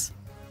 an Onyx?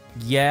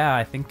 Yeah,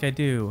 I think I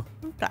do.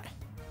 Okay.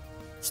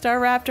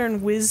 Staraptor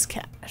and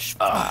Whiscash.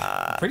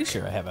 Pretty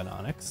sure I have an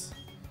Onyx.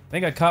 I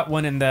think I caught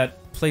one in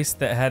that place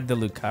that had the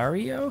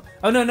Lucario.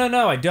 Oh,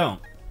 no, I don't.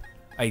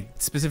 I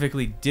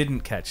specifically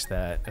didn't catch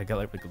that. I got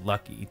like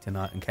lucky to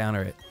not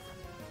encounter it.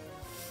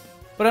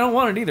 But I don't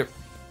want it either.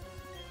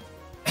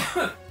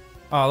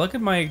 Oh, look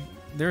at my...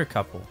 There are a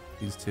couple,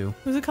 these two.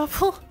 Who's a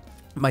couple?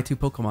 My two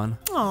Pokemon.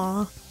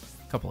 Aw.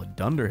 A couple of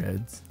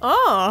Dunderheads.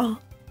 Oh.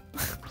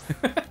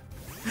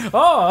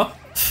 Oh!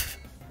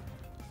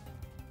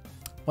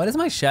 Why does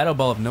my Shadow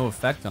Ball have no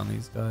effect on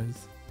these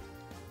guys?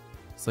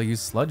 So I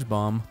use Sludge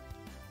Bomb.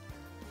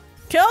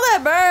 Kill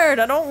that bird!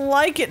 I don't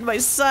like it by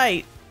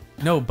sight.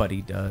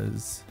 Nobody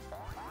does.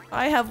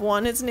 I have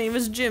one. Its name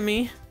is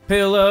Jimmy.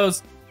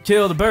 Pillows,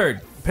 kill the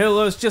bird.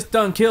 Pillows just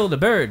done killed a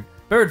bird.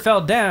 Bird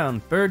fell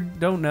down. Bird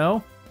don't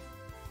know.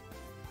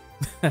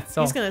 That's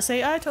all. He's gonna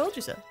say, I told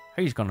you so.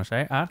 He's gonna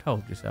say, I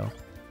told you so.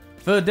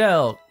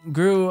 Fidel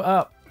grew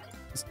up.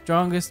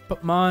 Strongest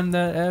Pokemon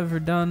that ever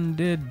done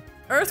did.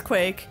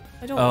 Earthquake.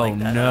 I don't Oh, like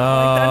that. no.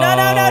 I don't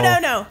like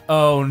that. No.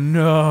 Oh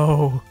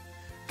no.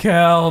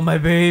 Cal, my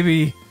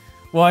baby.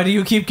 Why do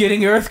you keep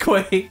getting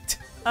earthquaked?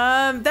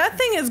 That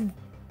thing is... Is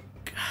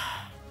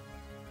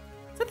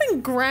that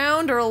thing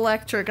ground or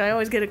electric? I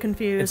always get it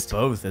confused. It's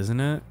both, isn't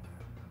it?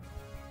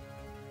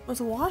 It's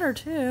water,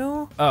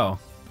 too. Oh.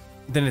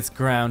 Then it's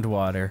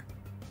groundwater.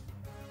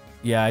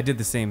 Yeah, I did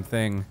the same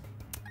thing.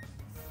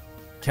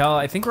 Cal,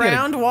 I think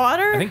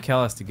Groundwater? I think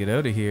Cal has to get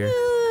out of here.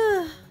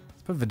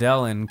 Let's put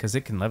Videl in, because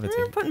it can We're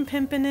levitate. putting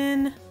Pimpin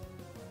in.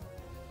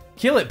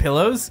 Kill it,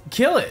 Pillows!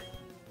 Kill it!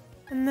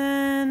 And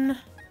then...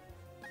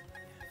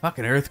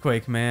 Fucking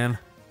earthquake, man.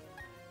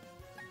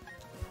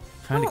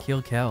 Trying to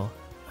kill Cal.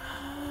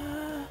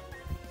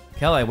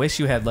 Cal, I wish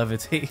you had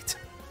levitate.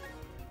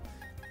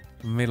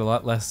 It made a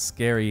lot less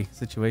scary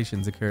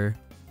situations occur.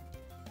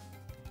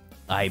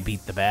 I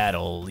beat the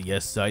battle.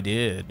 Yes, I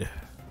did.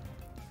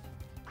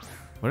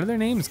 What are their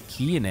names?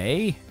 Key and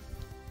A?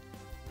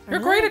 You're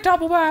great at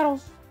double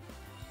battles.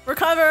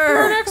 Recover!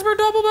 You're an expert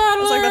double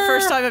battler. It's like the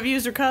first time I've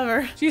used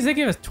Recover. Jeez, they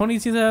gave us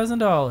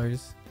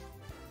 $22,000.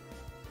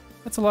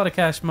 That's a lot of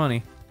cash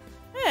money.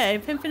 Hey,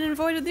 Pimpin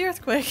avoided the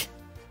earthquake.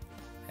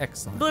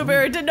 Excellent.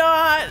 Blueberry did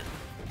not!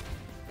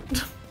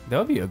 That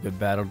would be a good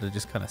battle to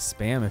just kind of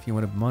spam if you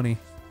wanted money.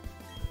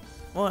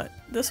 What?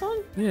 This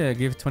one? Yeah, I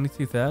gave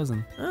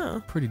 22,000.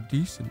 Oh. Pretty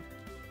decent.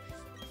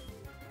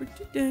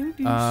 Pretty dang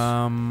decent.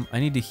 I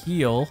need to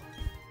heal.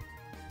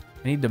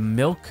 I need to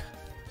milk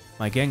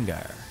my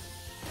Gengar.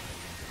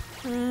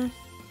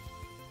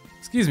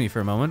 Excuse me for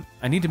a moment.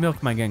 I need to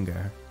milk my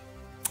Gengar.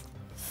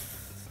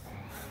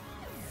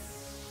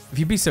 If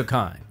you'd be so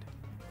kind.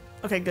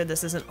 Okay, good.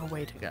 This isn't a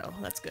way to go.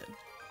 That's good.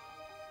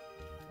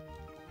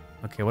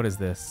 Okay, what is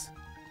this?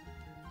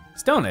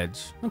 Stone Edge.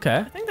 Okay.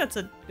 I think that's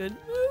a good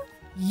move.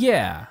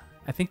 Yeah,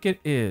 I think it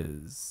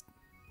is.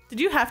 Did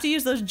you have to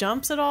use those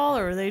jumps at all,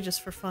 or are they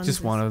just for fun?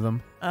 Just one of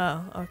them.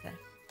 Oh, okay.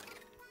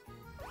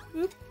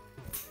 Oh,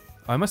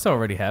 I must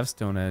already have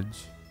Stone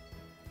Edge.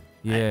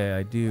 Yeah,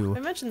 I do. I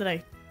mentioned that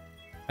I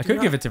I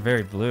could give it to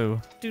Very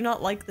Blue. do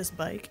not like this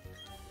bike.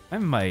 I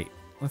might.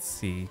 Let's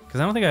see.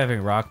 Because I don't think I have any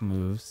rock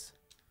moves.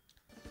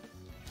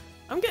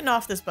 I'm getting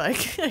off this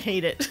bike. I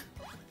hate it.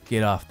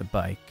 Get off the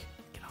bike.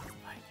 Get off the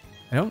bike.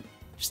 I don't...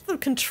 Just the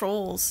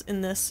controls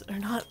in this are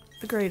not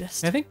the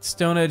greatest. I think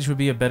Stone Edge would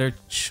be a better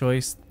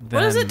choice than...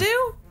 What does it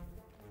do?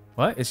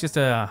 What? It's just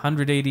a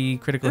 180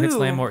 critical hit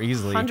slam more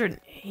easily.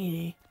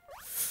 180.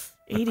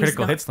 a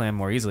critical hit slam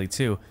more easily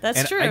too.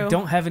 That's true. I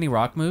don't have any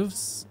rock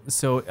moves,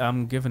 so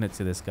I'm giving it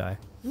to this guy.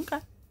 Okay.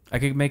 I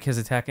could make his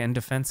attack and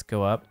defense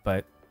go up,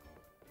 but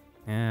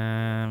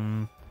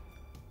I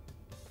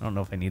don't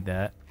know if I need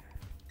that.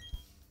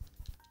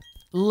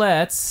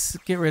 Let's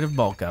get rid of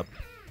bulk up.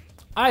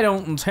 I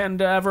don't intend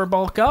to ever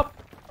bulk up.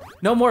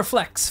 No more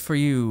flex for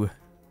you.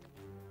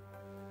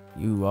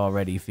 You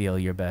already feel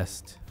your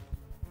best.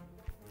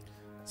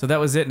 So that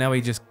was it. Now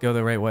we just go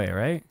the right way,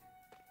 right?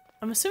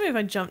 I'm assuming if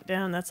I jump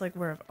down, that's like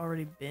where I've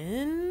already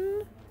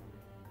been.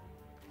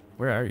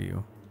 Where are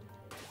you?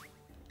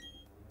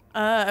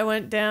 I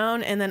went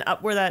down and then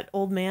up where that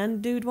old man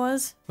dude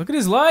was. Look at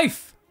his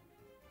life.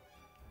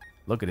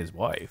 Look at his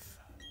wife.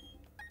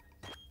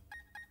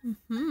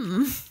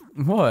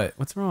 What?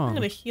 What's wrong? I'm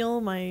gonna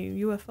heal my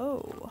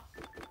UFO.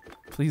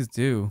 Please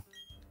do.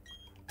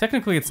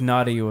 Technically, it's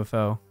not a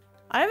UFO.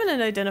 I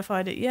haven't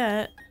identified it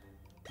yet.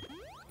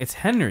 It's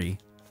Henry.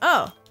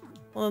 Oh.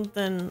 Well,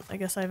 then I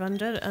guess I've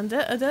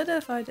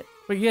identified it.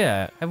 But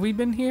yeah, have we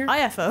been here?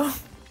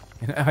 IFO.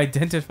 An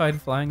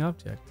identified flying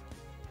object.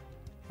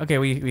 Okay,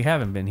 we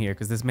haven't been here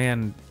because this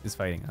man is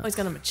fighting us. Oh, he's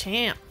got a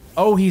Machamp.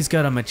 Oh, he's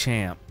got a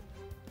Machamp.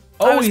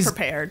 I Oh, was he's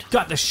prepared.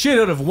 got the shit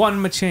out of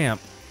one Machamp.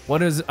 What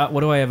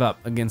do I have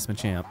up against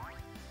Machamp?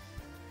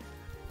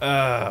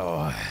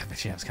 Oh,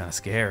 Machamp's kind of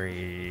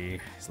scary.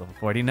 He's level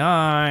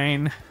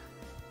 49.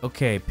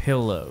 Okay,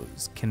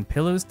 pillows. Can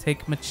pillows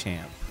take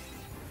Machamp?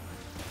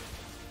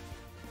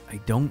 I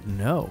don't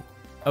know.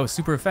 Oh,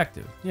 super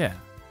effective. Yeah,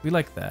 we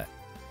like that.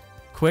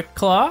 Quick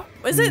Claw?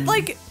 Was it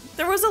like,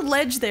 there was a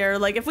ledge there,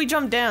 like if we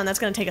jump down, that's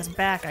gonna take us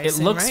back, I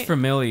assume, It looks right?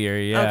 familiar,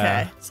 yeah.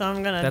 Okay, so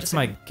I'm gonna That's just...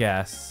 my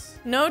guess.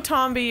 No,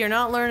 Tomby, you're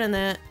not learning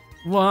that.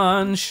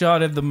 One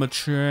shot at the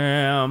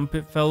Machamp.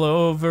 It fell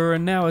over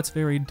and now it's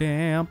very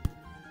damp.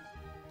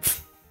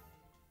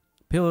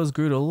 Pillows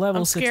grew to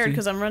level 60. I'm scared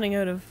because I'm running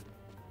out of...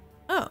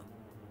 Oh,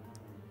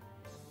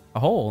 A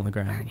hole in the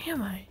ground. where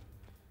am I?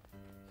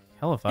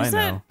 Hell if I Is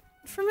know.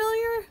 that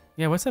familiar?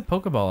 Yeah, what's that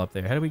Pokeball up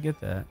there? How do we get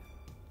that?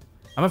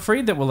 I'm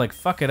afraid that we'll like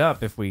fuck it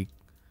up if we...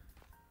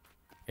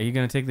 Are you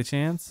gonna take the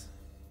chance?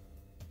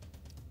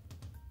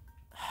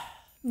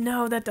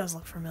 No, that does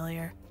look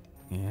familiar.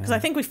 Yeah. Because I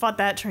think we fought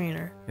that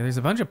trainer. Yeah, there's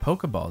a bunch of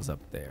Pokeballs up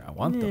there. I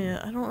want them.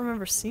 Yeah, I don't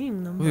remember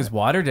seeing them. Ooh, there's but-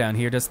 water down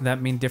here. Doesn't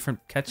that mean different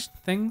catch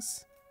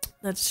things?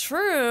 That's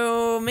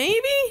true.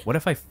 Maybe? What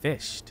if I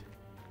fished?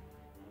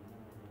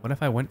 What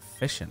if I went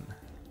fishing?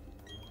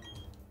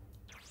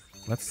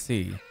 Let's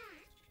see.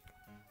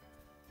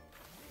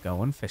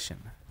 Going fishing.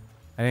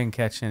 I didn't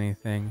catch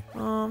anything, Oh,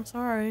 I'm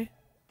sorry.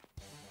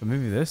 but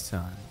maybe this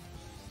time.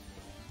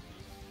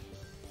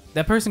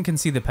 That person can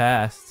see the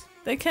past.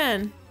 They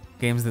can.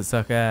 Games that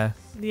suck ass.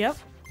 Yep.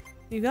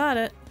 You got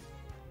it.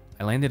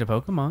 I landed a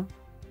Pokemon.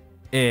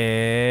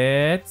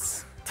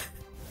 It's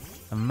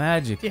a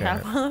Magikarp. Do you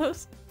have one of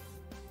those?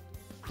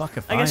 Fuck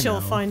if I guess know.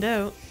 you'll find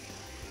out.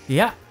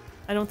 Yeah.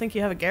 I don't think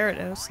you have a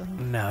Gyarados, so...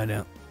 No, I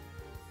don't.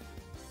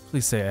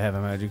 Please say I have a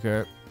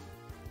Magikarp.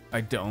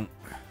 I don't.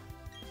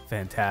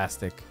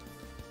 Fantastic.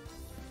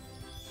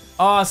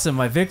 Awesome.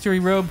 My Victory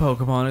Road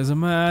Pokemon is a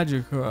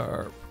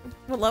Magikarp.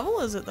 What level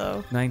is it,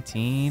 though?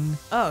 19.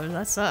 Oh,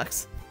 that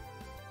sucks.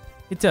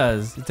 It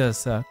does. It does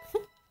suck.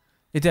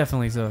 It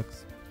definitely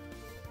sucks.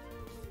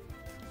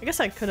 I guess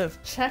I could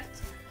have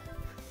checked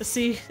to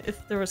see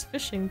if there was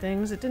fishing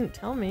things. It didn't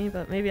tell me,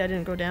 but maybe I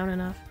didn't go down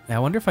enough. I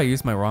wonder if I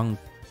used my wrong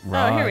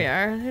rod. Oh, here we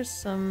are. There's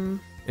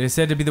some... It is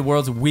said to be the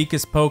world's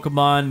weakest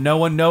Pokemon. No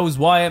one knows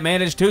why it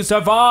managed to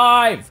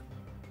survive.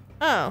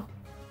 Oh.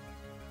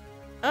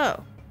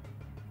 Oh.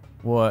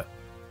 What?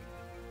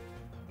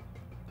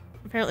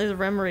 Apparently the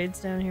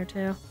Remoraids down here,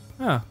 too.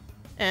 Huh.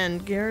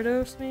 And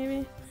Gyarados,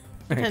 maybe?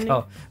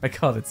 I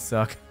called it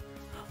suck.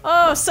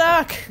 Oh,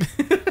 suck!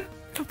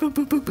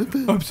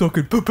 I'm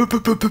sucking.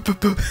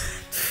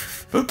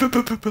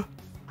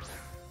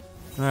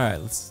 Alright,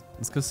 let's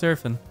go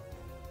surfing.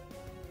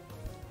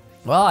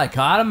 Well, I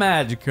caught a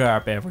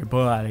Magikarp,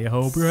 everybody. I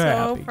hope you're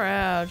So happy.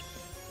 proud.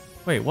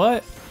 Wait,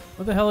 what?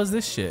 What the hell is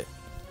this shit?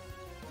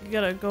 You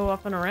gotta go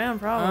up and around,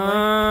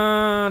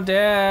 probably.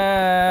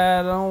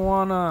 Dad, I don't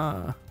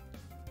wanna.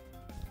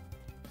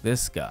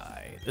 This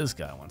guy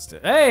wants to.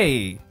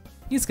 Hey!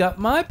 He's got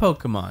my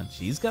Pokemon.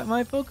 She's got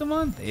my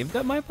Pokemon. They've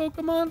got my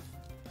Pokemon.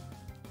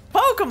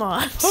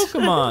 Pokemon!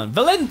 Pokemon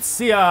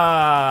Valencia!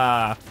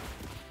 I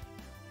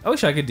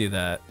wish I could do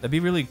that. That'd be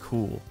really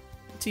cool.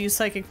 To use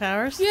psychic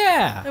powers?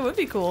 Yeah! That would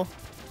be cool.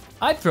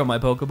 I'd throw my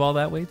Pokeball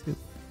that way too.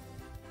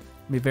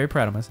 I'd be very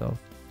proud of myself.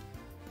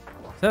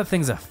 So that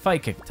thing's a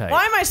psychic type.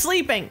 Why am I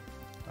sleeping?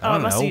 I Oh, I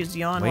don't must know. have used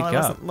yawn Wake while I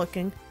up. wasn't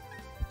looking.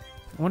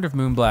 I wonder if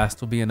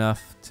Moonblast will be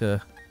enough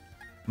to...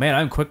 Man,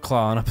 I'm quick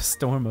clawing up a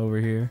storm over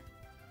here.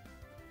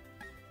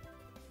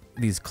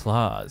 These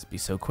claws be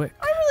so quick.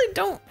 I really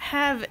don't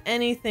have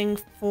anything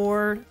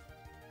for...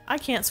 I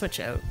can't switch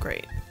out.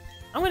 Great.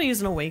 I'm gonna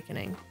use an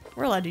awakening.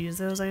 We're allowed to use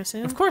those, I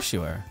assume. Of course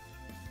you are.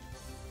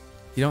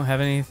 You don't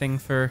have anything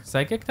for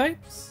psychic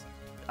types?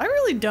 I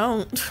really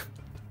don't.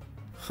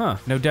 Huh,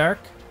 no dark?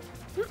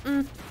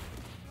 No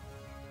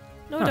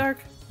Huh. dark.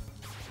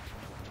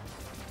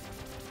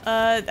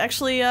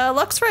 Actually,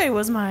 Luxray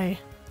was my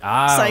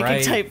psychic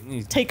right. type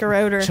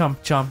taker-outer.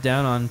 Chomp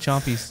down on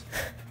chompies.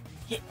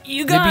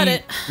 You got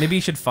it. Maybe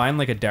you should find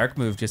like a dark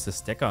move just to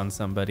stick on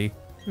somebody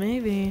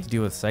Maybe. to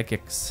deal with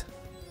psychics.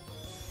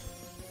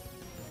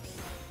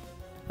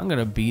 I'm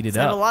gonna beat it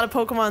I have up. a lot of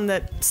Pokemon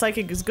that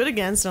Psychic is good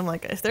against, and I'm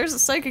like, if there's a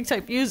Psychic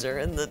type user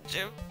in the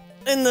gym,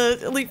 in the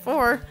Elite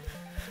Four,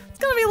 it's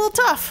gonna be a little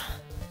tough.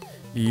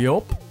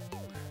 Yup.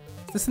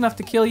 Is this enough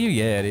to kill you?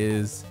 Yeah, it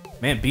is.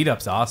 Man, beat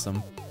up's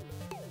awesome.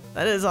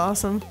 That is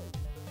awesome.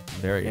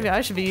 Very Maybe good.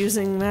 I should be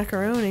using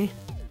Macaroni.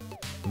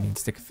 I mean,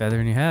 stick a feather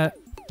in your hat.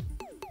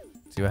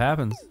 See what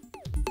happens.